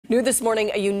New this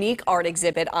morning, a unique art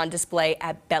exhibit on display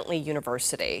at Bentley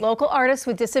University. Local artists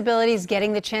with disabilities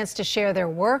getting the chance to share their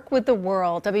work with the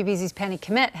world. WBZ's Penny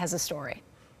Kmet has a story.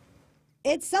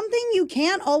 It's something you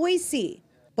can't always see,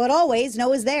 but always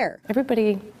know is there.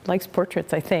 Everybody likes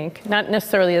portraits, I think, not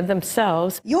necessarily of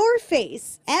themselves. Your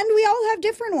face, and we all have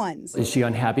different ones. Is she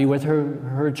unhappy with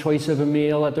her choice of a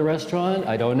meal at the restaurant?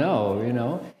 I don't know, you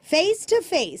know. Face to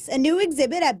Face, a new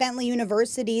exhibit at Bentley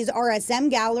University's RSM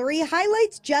Gallery,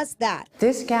 highlights just that.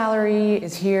 This gallery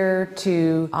is here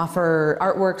to offer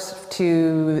artworks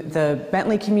to the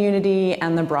Bentley community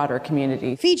and the broader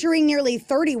community. Featuring nearly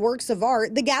 30 works of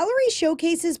art, the gallery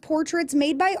showcases portraits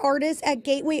made by artists at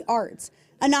Gateway Arts,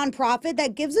 a nonprofit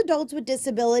that gives adults with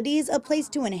disabilities a place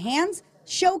to enhance,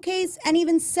 showcase, and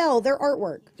even sell their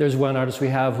artwork. There's one artist we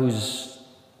have who's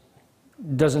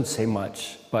doesn't say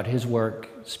much, but his work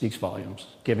speaks volumes,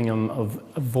 giving them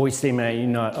a voice they may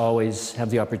not always have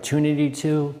the opportunity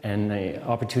to, and the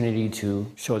opportunity to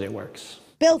show their works.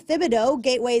 Bill Thibodeau,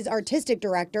 Gateway's artistic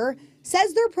director,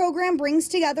 says their program brings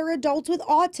together adults with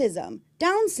autism,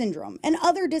 Down syndrome, and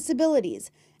other disabilities,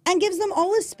 and gives them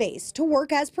all a space to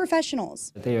work as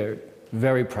professionals. They are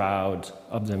very proud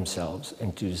of themselves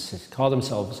and to call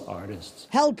themselves artists.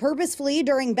 Held purposefully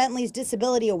during Bentley's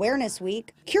Disability Awareness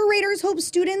Week, curators hope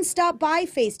students stop by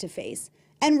Face to Face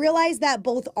and realize that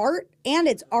both art and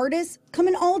its artists come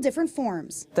in all different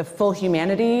forms. The full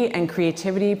humanity and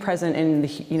creativity present in the,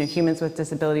 humans with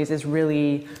disabilities is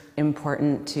really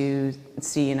important to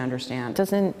see and understand. It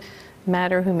doesn't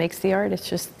matter who makes the art, it's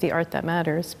just the art that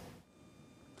matters.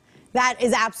 That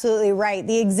is absolutely right.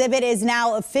 The exhibit is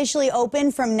now officially open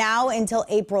from now until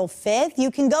April 5th. You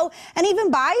can go and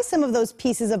even buy some of those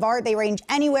pieces of art. They range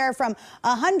anywhere from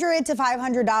 $100 to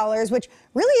 $500, which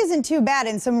really isn't too bad,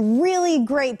 and some really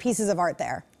great pieces of art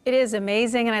there. It is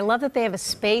amazing, and I love that they have a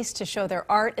space to show their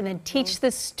art and then teach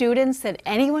the students that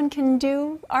anyone can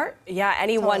do art. Yeah,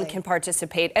 anyone Totally. can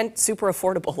participate, and super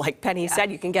affordable. Like Penny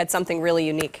said, you can get something really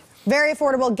unique. Very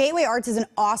affordable. Gateway Arts is an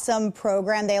awesome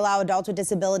program. They allow adults with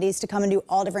disabilities to come and do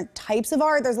all different types of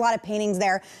art. There's a lot of paintings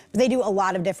there, but they do a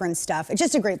lot of different stuff. It's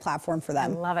just a great platform for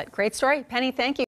them. I love it. Great story. Penny, thank you.